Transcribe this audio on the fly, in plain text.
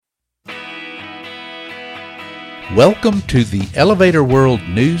Welcome to the Elevator World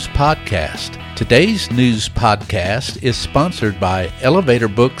News Podcast. Today's news podcast is sponsored by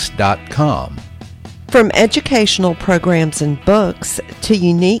ElevatorBooks.com. From educational programs and books to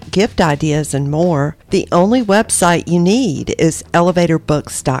unique gift ideas and more, the only website you need is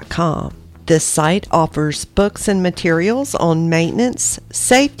ElevatorBooks.com. This site offers books and materials on maintenance,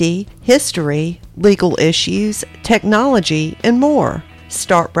 safety, history, legal issues, technology, and more.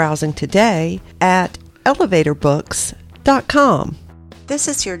 Start browsing today at ElevatorBooks.com. This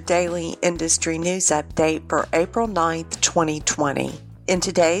is your daily industry news update for April 9th, 2020. In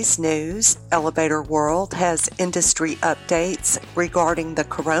today's news, Elevator World has industry updates regarding the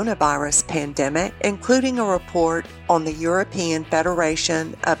coronavirus pandemic, including a report on the European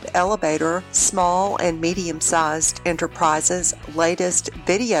Federation of Elevator Small and Medium-Sized Enterprises' latest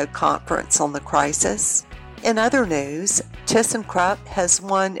video conference on the crisis. In other news, ThyssenKrupp has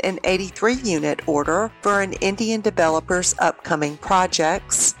won an 83-unit order for an Indian developer's upcoming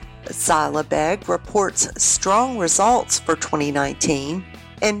projects. Xylabeg reports strong results for 2019,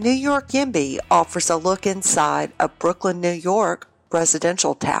 and New York YIMBY offers a look inside a Brooklyn, New York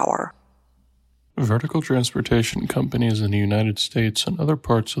residential tower. Vertical transportation companies in the United States and other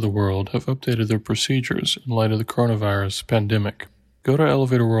parts of the world have updated their procedures in light of the coronavirus pandemic. Go to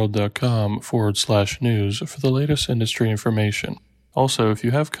elevatorworld.com/news for the latest industry information. Also, if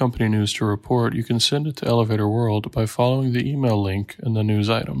you have company news to report, you can send it to Elevator World by following the email link in the news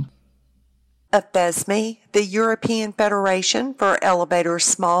item. AFESME, the European Federation for Elevator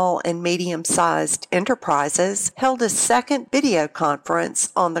Small and Medium-Sized Enterprises, held a second video conference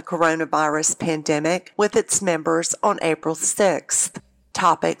on the coronavirus pandemic with its members on April 6th.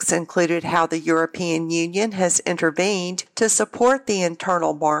 Topics included how the European Union has intervened to support the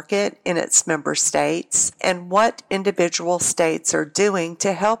internal market in its member states and what individual states are doing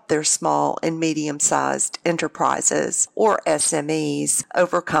to help their small and medium-sized enterprises, or SMEs,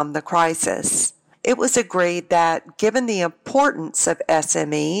 overcome the crisis. It was agreed that, given the importance of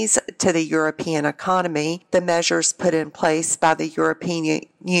SMEs to the European economy, the measures put in place by the European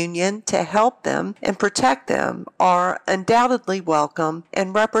Union to help them and protect them are undoubtedly welcome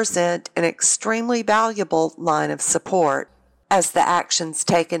and represent an extremely valuable line of support. As the actions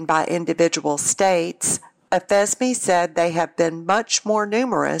taken by individual states, AFESME said they have been much more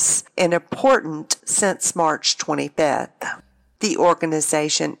numerous and important since March 25th. The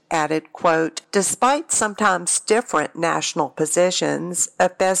organization added, quote, "Despite sometimes different national positions,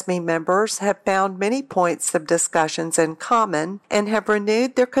 AFESME members have found many points of discussions in common and have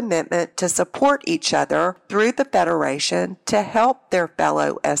renewed their commitment to support each other through the Federation to help their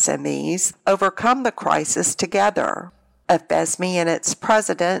fellow SMEs overcome the crisis together." AFESME and its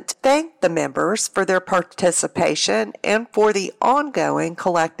president thanked the members for their participation and for the ongoing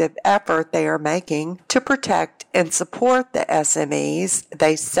collective effort they are making to protect and support the SMEs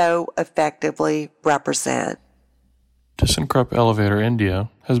they so effectively represent. ThyssenKrupp Elevator India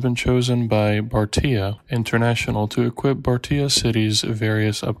has been chosen by Bhartiya International to equip Bhartiya City's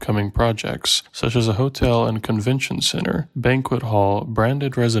various upcoming projects, such as a hotel and convention center, banquet hall,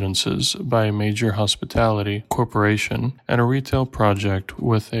 branded residences by a major hospitality corporation, and a retail project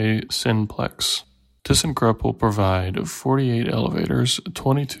with a Cineplex. ThyssenKrupp will provide 48 elevators,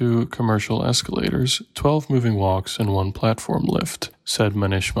 22 commercial escalators, 12 moving walks, and 1 platform lift, said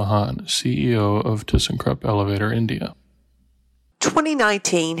Manish Mahan, CEO of ThyssenKrupp Elevator India.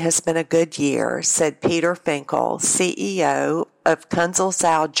 2019 has been a good year, said Peter Finkel, CEO of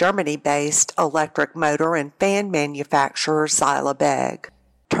Kunzelsau, Germany-based electric motor and fan manufacturer Xylabeg.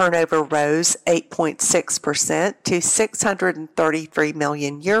 Turnover rose 8.6% to 633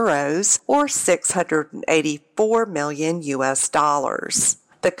 million euros, or $684 million US.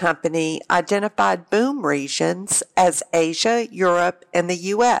 The company identified boom regions as Asia, Europe, and the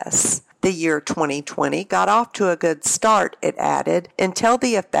US. The year 2020 got off to a good start, it added, until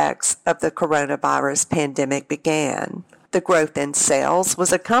the effects of the coronavirus pandemic began. The growth in sales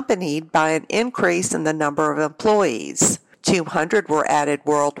was accompanied by an increase in the number of employees. 200 were added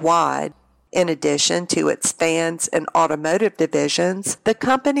worldwide. In addition to its fans and automotive divisions, the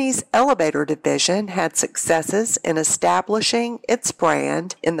company's elevator division had successes in establishing its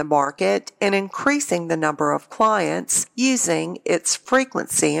brand in the market and increasing the number of clients using its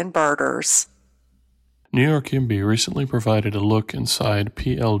frequency inverters. New York YIMBY recently provided a look inside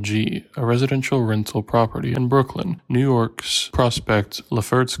PLG, a residential rental property in Brooklyn, New York's Prospect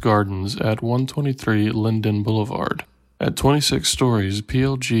Lefferts Gardens at 123 Linden Boulevard. At 26 stories,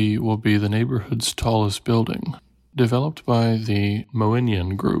 PLG will be the neighborhood's tallest building. Developed by the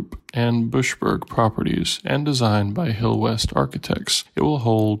Moinian Group and Bushberg Properties and designed by Hill West Architects, it will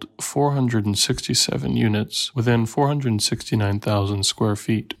hold 467 units within 469,000 square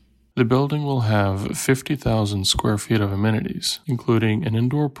feet. The building will have 50,000 square feet of amenities, including an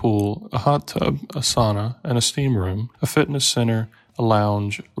indoor pool, a hot tub, a sauna, and a steam room, a fitness center, a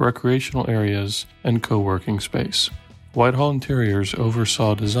lounge, recreational areas, and co-working space. Whitehall Interiors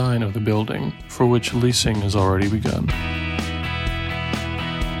oversaw design of the building, for which leasing has already begun.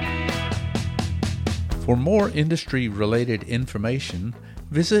 For more industry-related information,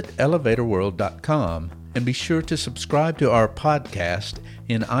 visit elevatorworld.com and be sure to subscribe to our podcast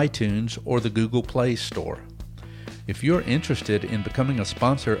in iTunes or the Google Play Store. If you're interested in becoming a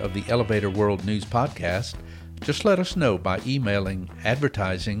sponsor of the Elevator World News Podcast, just let us know by emailing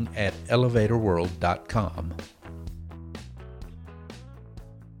advertising@elevatorworld.com.